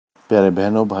پیارے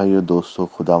بہنوں بھائیوں دوستوں،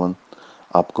 خداوند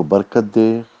آپ کو برکت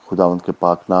دے۔ خداوند کے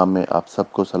پاک نام میں آپ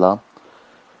سب کو سلام۔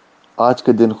 آج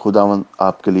کے دن خداوند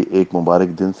آپ کے لیے ایک مبارک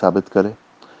دن ثابت کرے۔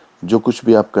 جو کچھ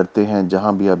بھی آپ کرتے ہیں،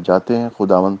 جہاں بھی آپ جاتے ہیں،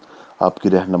 خداوند آپ کی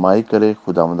رہنمائی کرے،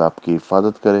 خداوند آپ کی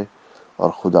حفاظت کرے، اور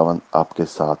خداوند آپ کے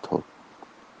ساتھ ہو۔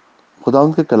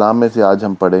 خداوند کے کلام میں سے آج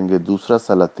ہم پڑھیں گے دوسرا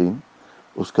سلاطین،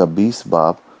 اس کا 20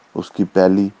 باب، اس کی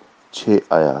پہلی 6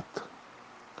 آیات۔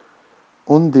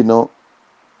 ان دنوں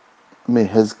میں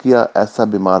حزقیہ ایسا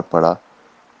بیمار پڑا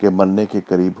کہ مرنے کے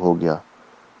قریب ہو گیا۔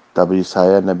 تب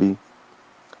یسایہ نبی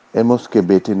ایموس کے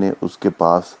بیٹے نے اس کے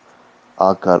پاس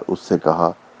آ کر اس سے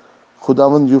کہا،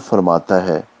 خداوند یوں فرماتا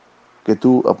ہے کہ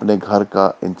تو اپنے گھر کا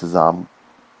انتظام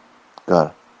کر،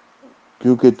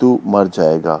 کیونکہ تو مر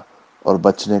جائے گا اور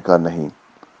بچنے کا نہیں۔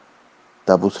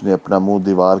 تب اس نے اپنا منہ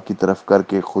دیوار کی طرف کر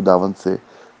کے خداوند سے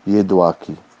یہ دعا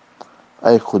کی،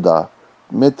 اے خدا،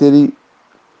 میں تیری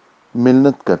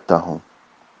منت کرتا ہوں،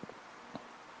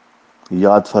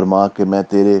 یاد فرما کہ میں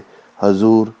تیرے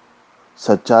حضور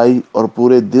سچائی اور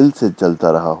پورے دل سے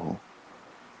چلتا رہا ہوں،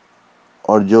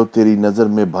 اور جو تیری نظر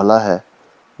میں بھلا ہے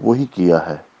وہی کیا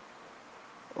ہے۔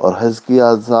 اور حزقیہ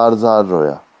زار زار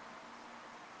رویا،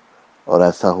 اور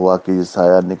ایسا ہوا کہ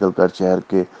یسایہ نکل کر شہر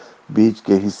کے بیچ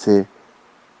کے حصے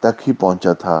تک ہی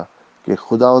پہنچا تھا کہ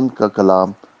خداوند کا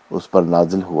کلام اس پر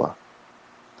نازل ہوا،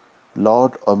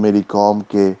 لوٹ اور میری قوم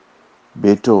کے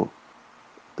بیٹوں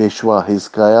پیشوا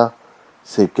حزقیہ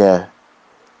سے کہہ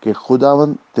کہ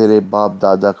خداوند تیرے باپ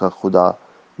دادا کا خدا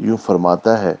یوں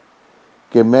فرماتا ہے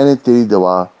کہ میں نے تیری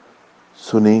دعا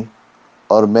سنی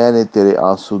اور میں نے تیرے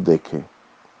آنسو دیکھے۔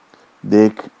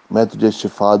 دیکھ، میں تجھے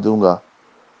شفا دوں گا،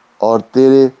 اور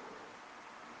تیرے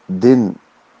دن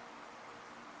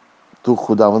تو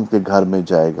خداوند کے گھر میں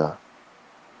جائے گا،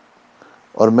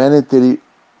 اور میں نے تیری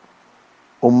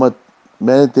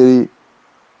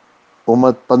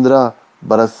امت 15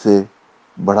 برس سے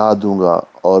بڑھا دوں گا،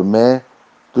 اور میں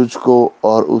تجھ کو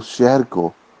اور اس شہر کو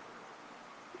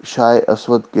شاہ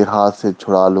اسود کے ہاتھ سے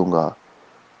چھڑا لوں گا،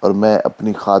 اور میں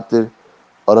اپنی خاطر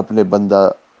اور اپنے بندہ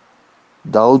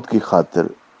داؤد کی خاطر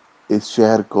اس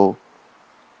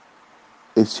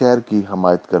شہر کی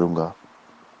حمایت کروں گا۔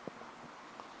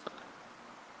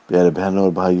 پیارے بہنوں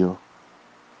اور بھائیوں،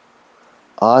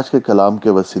 آج کے کلام کے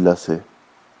وسیلہ سے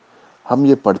ہم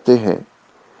یہ پڑھتے ہیں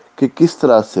کہ کس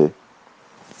طرح سے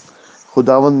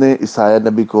خداوند نے یسایہ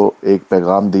نبی کو ایک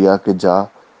پیغام دیا کہ جا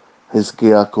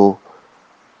حزقیہ کو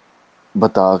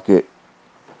بتا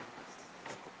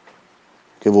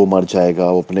کہ وہ مر جائے گا،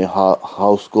 وہ اپنے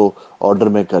ہاؤس کو آرڈر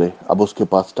میں کرے، اب اس کے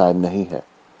پاس ٹائم نہیں ہے۔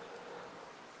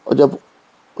 اور جب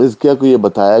حزقیہ کو یہ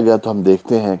بتایا گیا تو ہم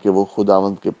دیکھتے ہیں کہ وہ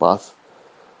خداوند کے پاس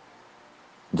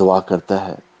دعا کرتا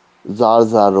ہے، زار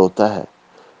زار روتا ہے۔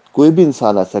 کوئی بھی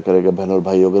انسان ایسا کرے گا بہنوں اور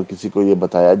بھائیوں، اگر کسی کو یہ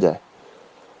بتایا جائے۔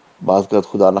 بعض اوقات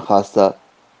خدا نخواستہ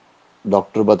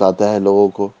ڈاکٹر بتاتا ہے لوگوں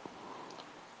کو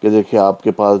کہ دیکھیں آپ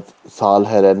کے پاس سال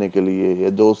ہے رہنے کے لیے، یا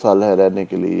 2 سال ہے رہنے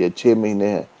کے لیے، یا 6 مہینے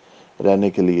ہے رہنے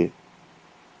کے لیے،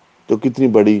 تو کتنی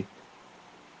بڑی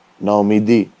نا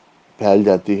امیدی پھیل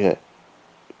جاتی ہے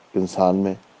انسان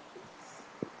میں۔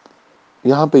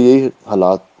 یہاں پہ یہی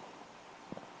حالات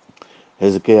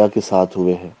حزقیہ کے ساتھ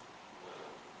ہوئے ہیں،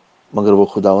 مگر وہ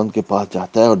خداوند کے پاس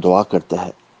جاتا ہے اور دعا کرتا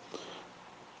ہے۔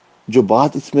 جو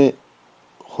بات اس میں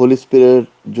ہولی اسپرٹ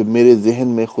جو میرے ذہن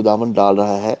میں خداوند ڈال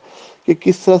رہا ہے کہ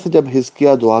کس طرح سے جب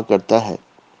حزقیہ دعا کرتا ہے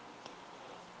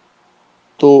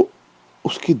تو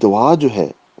اس کی دعا جو ہے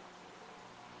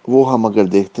وہ ہم اگر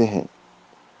دیکھتے ہیں،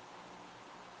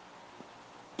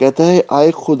 کہتا ہے،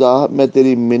 آئے خدا، میں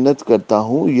تیری منت کرتا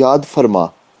ہوں، یاد فرما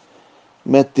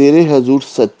میں تیرے حضور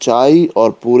سچائی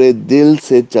اور پورے دل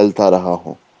سے چلتا رہا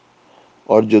ہوں،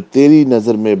 اور جو تیری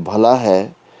نظر میں بھلا ہے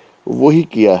وہی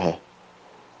کیا ہے۔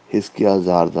 حزقیہ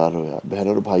زار زار رویا۔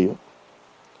 بہنوں اور بھائیوں،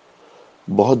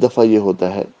 بہت دفعہ یہ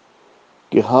ہوتا ہے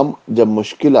کہ ہم جب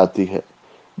مشکل آتی ہے،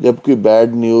 جب کوئی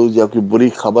بیڈ نیوز یا کوئی بری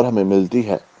خبر ہمیں ملتی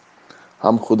ہے،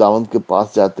 ہم خداوند کے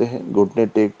پاس جاتے ہیں، گھٹنے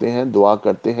ٹیکتے ہیں، دعا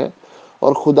کرتے ہیں،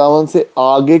 اور خداوند سے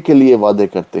آگے کے لیے وعدے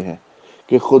کرتے ہیں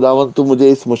کہ خداوند تو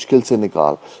مجھے اس مشکل سے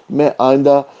نکال، میں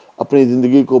آئندہ اپنی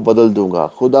زندگی کو بدل دوں گا،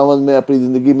 خداوند میں اپنی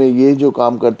زندگی میں یہ جو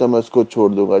کام کرتا ہوں میں اس کو چھوڑ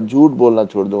دوں گا، جھوٹ بولنا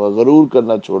چھوڑ دوں گا، غرور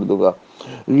کرنا چھوڑ دوں گا،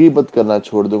 غیبت کرنا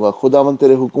چھوڑ دوں گا، خداوند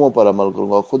تیرے حکموں پر عمل کروں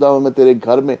گا، خداوند میں تیرے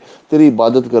گھر میں تیری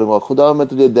عبادت کروں گا، خداوند میں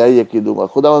تجھے دیا یقین دوں گا،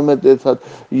 خداوند میں تیرے ساتھ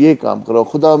یہ کام کروں گا،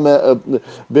 خدا میں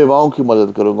بیواؤں کی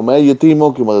مدد کروں گا، میں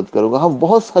یتیموں کی مدد کروں گا۔ ہم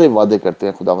بہت سارے وعدے کرتے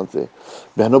ہیں خداوند سے۔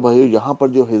 بہنوں بھائیوں، یہاں پر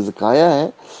جو حزقیہ ہے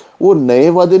وہ نئے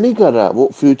وعدے نہیں کر رہا، وہ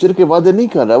فیوچر کے وعدے نہیں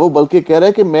کر رہا، وہ بلکہ کہہ رہا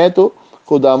ہے کہ میں تو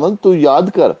خداوند تو یاد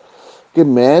کر کہ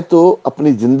میں تو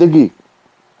اپنی زندگی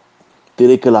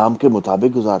تیرے کلام کے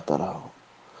مطابق گزارتا رہا ہوں،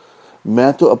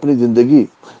 میں تو اپنی زندگی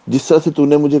جس طرح سے تو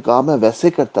نے مجھے کہا میں ویسے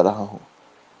کرتا رہا ہوں۔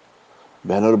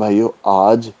 بہنوں اور بھائیوں،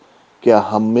 آج کیا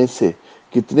ہم میں سے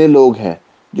کتنے لوگ ہیں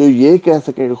جو یہ کہہ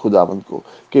سکیں کہ خداوند کو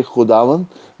کہ خداوند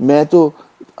میں تو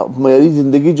میری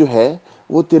زندگی جو ہے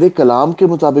وہ تیرے کلام کے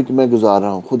مطابق میں گزار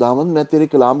رہا ہوں، خداوند میں تیرے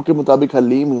کلام کے مطابق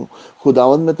حلیم ہوں،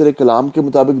 خداوند میں تیرے کلام کے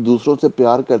مطابق دوسروں سے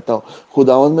پیار کرتا ہوں،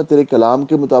 خداوند میں تیرے کلام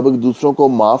کے مطابق دوسروں کو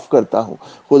معاف کرتا ہوں،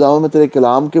 خداوند میں تیرے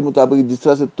کلام کے مطابق جس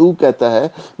طرح سے تو کہتا ہے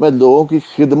میں لوگوں کی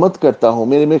خدمت کرتا ہوں،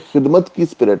 میرے میں خدمت کی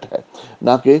اسپرٹ ہے،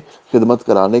 نہ کہ خدمت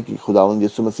کرانے کی۔ خداوند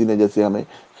یسوع مسیح نے جیسے ہمیں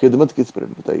خدمت کی اسپرٹ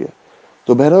بتائی ہے۔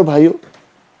 تو بہنوں اور بھائیوں،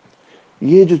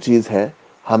 یہ جو چیز ہے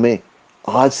ہمیں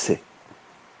آج سے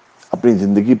اپنی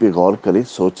زندگی پہ غور کریں،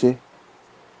 سوچیں،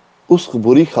 اس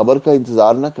بری خبر کا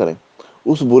انتظار نہ کریں،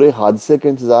 اس برے حادثے کا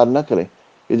انتظار نہ کریں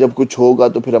کہ جب کچھ ہوگا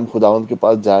تو پھر ہم خداوند کے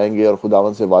پاس جائیں گے اور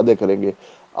خداوند سے وعدے کریں گے۔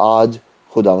 آج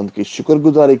خداوند کی شکر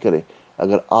گزاری کریں۔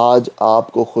 اگر آج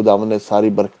آپ کو خداوند نے ساری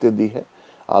برکتیں دی ہے،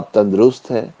 آپ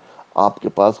تندرست ہیں، آپ کے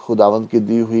پاس خداوند کی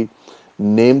دی ہوئی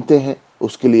نعمتیں ہیں،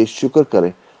 اس کے لیے شکر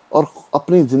کریں اور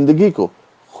اپنی زندگی کو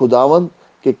خداوند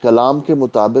کے کلام کے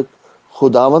مطابق،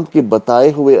 خداوند کے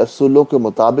بتائے ہوئے اصولوں کے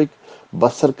مطابق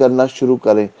بسر کرنا شروع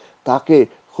کریں، تاکہ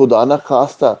خدا نہ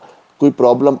خواستہ کوئی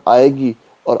پرابلم آئے گی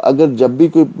اور اگر جب بھی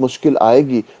کوئی مشکل آئے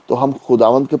گی تو ہم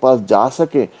خداوند کے پاس جا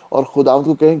سکیں اور خداوند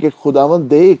کو کہیں کہ خداوند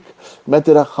دیکھ، میں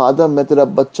تیرا خادم، میں تیرا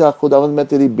بچہ، خداوند میں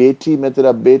تیری بیٹی، میں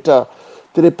تیرا بیٹا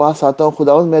تیرے پاس آتا ہوں،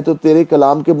 خداوند میں تو تیرے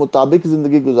کلام کے مطابق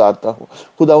زندگی گزارتا ہوں،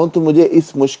 خداوند تو مجھے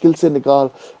اس مشکل سے نکال۔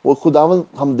 وہ خداوند،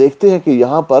 ہم دیکھتے ہیں کہ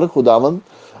یہاں پر خداوند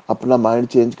اپنا مائنڈ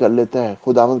چینج کر لیتا ہے۔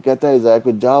 خداوند کہتا ہے عزائر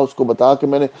کو، جا اس کو بتا کہ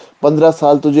میں نے 15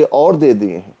 سال تجھے اور دے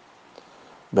دیے ہیں۔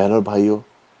 بہنوں اور بھائیوں،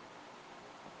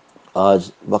 آج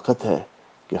وقت ہے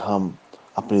کہ ہم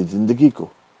اپنی زندگی کو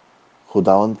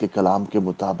خداوند کے کلام کے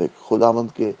مطابق،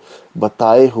 خداوند کے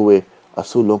بتائے ہوئے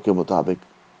اصولوں کے مطابق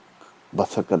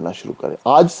بسر کرنا شروع کریں۔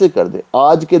 آج سے کر دیں،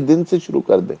 آج کے دن سے شروع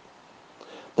کر دیں،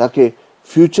 تاکہ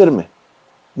فیوچر میں،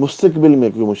 مستقبل میں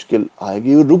کوئی مشکل آئے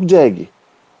گی وہ رک جائے گی،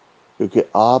 کیونکہ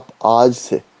آپ آج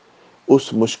سے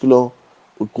اس مشکلوں،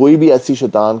 کوئی بھی ایسی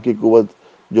شیطان کی قوت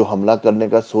جو حملہ کرنے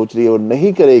کا سوچ رہی ہے وہ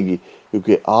نہیں کرے گی،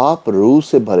 کیونکہ آپ روح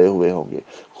سے بھرے ہوئے ہوں گے۔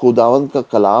 خداوند کا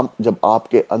کلام جب آپ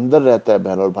کے اندر رہتا ہے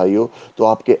بہنوں اور بھائیوں، تو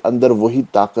آپ کے اندر وہی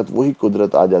طاقت، وہی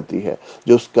قدرت آ جاتی ہے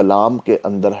جو اس کلام کے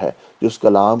اندر ہے، جو اس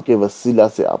کلام کے وسیلہ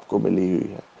سے آپ کو ملی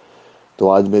ہوئی ہے۔ تو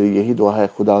آج میری یہی دعا ہے،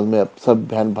 خداوند میں سب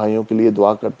بہن بھائیوں کے لیے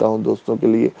دعا کرتا ہوں، دوستوں کے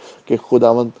لیے، کہ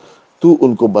خداوند تو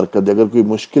ان کو برکت دے۔ اگر کوئی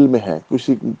مشکل میں ہے،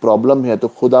 کسی پرابلم ہے، تو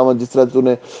خداوند جس طرح تو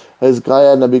نے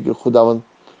حزقیاہ نبی کے خداوند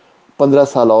 15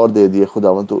 سال اور دے دیے،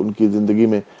 خداوند تو ان کی زندگی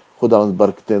میں خداوند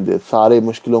برکتیں دے، سارے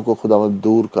مشکلوں کو خداوند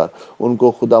دور کر، ان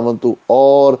کو خداوند تو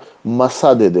اور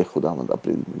مسا دے دے خداوند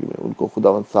اپنی زندگی میں، ان کو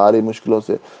خداوند ساری مشکلوں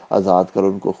سے آزاد کر،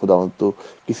 ان کو خداوند تو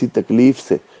کسی تکلیف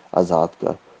سے آزاد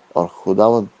کر، اور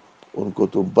خداوند ان کو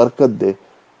تو برکت دے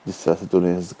جس طرح سے تو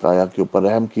نے حزقیاہ کے اوپر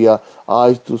رحم کیا۔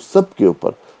 آج تو سب کے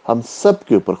اوپر، ہم سب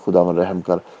کے اوپر خداوند رحم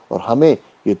کر، اور ہمیں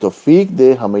یہ توفیق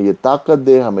دے، ہمیں یہ طاقت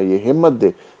دے، ہمیں یہ ہمت دے،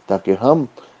 تاکہ ہم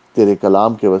تیرے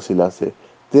کلام کے وسیلہ سے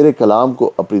تیرے کلام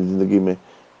کو اپنی زندگی میں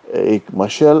ایک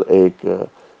مشعل، ایک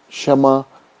شمع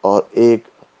اور ایک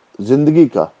زندگی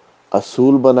کا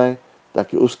اصول بنائیں،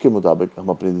 تاکہ اس کے مطابق ہم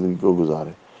اپنی زندگی کو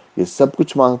گزاریں۔ یہ سب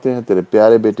کچھ مانگتے ہیں تیرے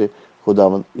پیارے بیٹے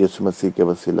خداوند یسوع مسیح کے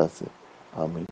وسیلہ سے، آمین۔